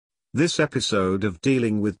This episode of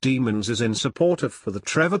Dealing with Demons is in support of For the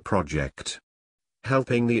Trevor Project,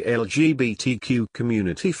 helping the LGBTQ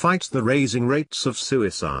community fight the rising rates of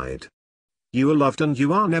suicide. You are loved and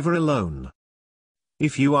you are never alone.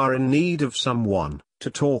 If you are in need of someone to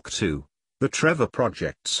talk to, the Trevor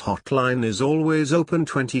Project's hotline is always open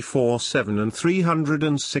 24/7 and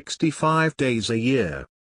 365 days a year.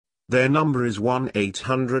 Their number is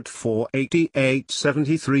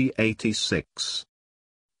 1-800-488-7386.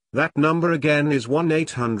 That number again is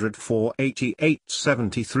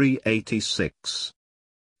 1-800-488-7386.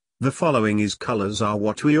 The following is Colors Are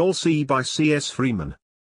What We All See by C.S. Freeman.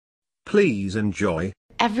 Please enjoy.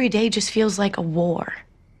 Every day just feels like a war.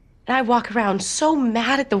 And I walk around so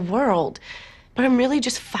mad at the world, but I'm really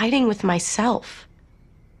just fighting with myself.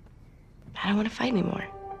 I don't want to fight anymore.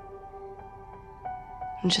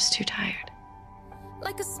 I'm just too tired.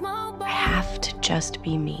 Like a small boat I have to just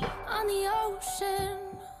be me. on the ocean,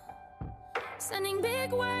 sending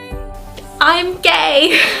big waves. I'm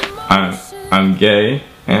gay! I'm gay,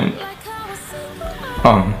 and Like how a single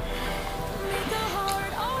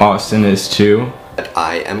Austin is too.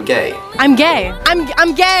 I am gay. I'm gay.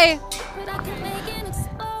 I'm gay. but I can make an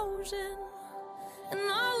explosion. And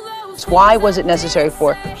all those Why was it necessary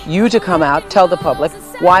for you to come out, tell the public?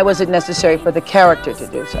 Why was it necessary for the character to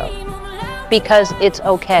do so? Because it's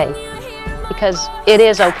okay. Because it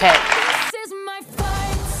is okay. This is my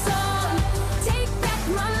fight song. Take back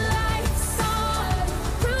my life song.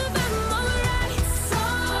 Prove I'm alright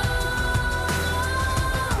song.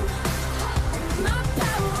 My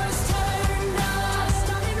power's turned on.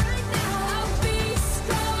 Starting right now, I'll be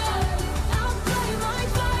strong. I'll play my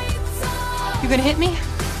fight song. You gonna hit me?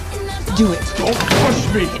 Do it. Don't push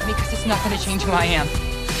me. Hit me because it's not gonna change who I am.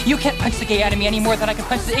 You can't punch the gay out of me any more than I can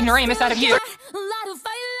punch the ignoramus out of you. A lot of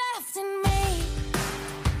fight left in me.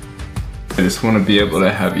 I just want to be able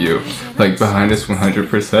to have you like behind us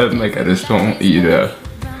 100%. Like I just don't want you to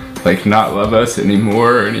like not love us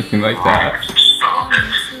anymore or anything like that.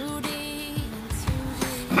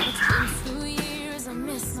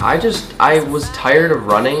 I was tired of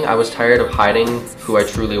running. I was tired of hiding who I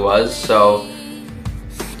truly was. So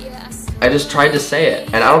I just tried to say it.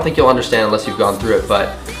 And I don't think you'll understand unless you've gone through it,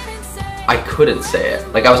 but I couldn't say it.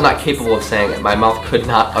 Like I was not capable of saying it. My mouth could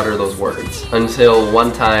not utter those words until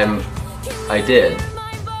one time I did.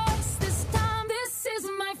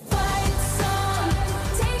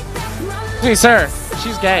 Hey, sir,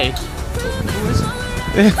 she's gay.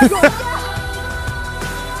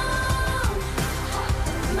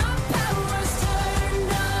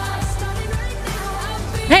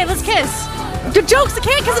 Hey, let's kiss. The joke's I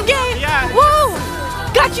can't because I'm gay. Yeah.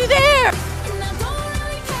 Woo! Got you there.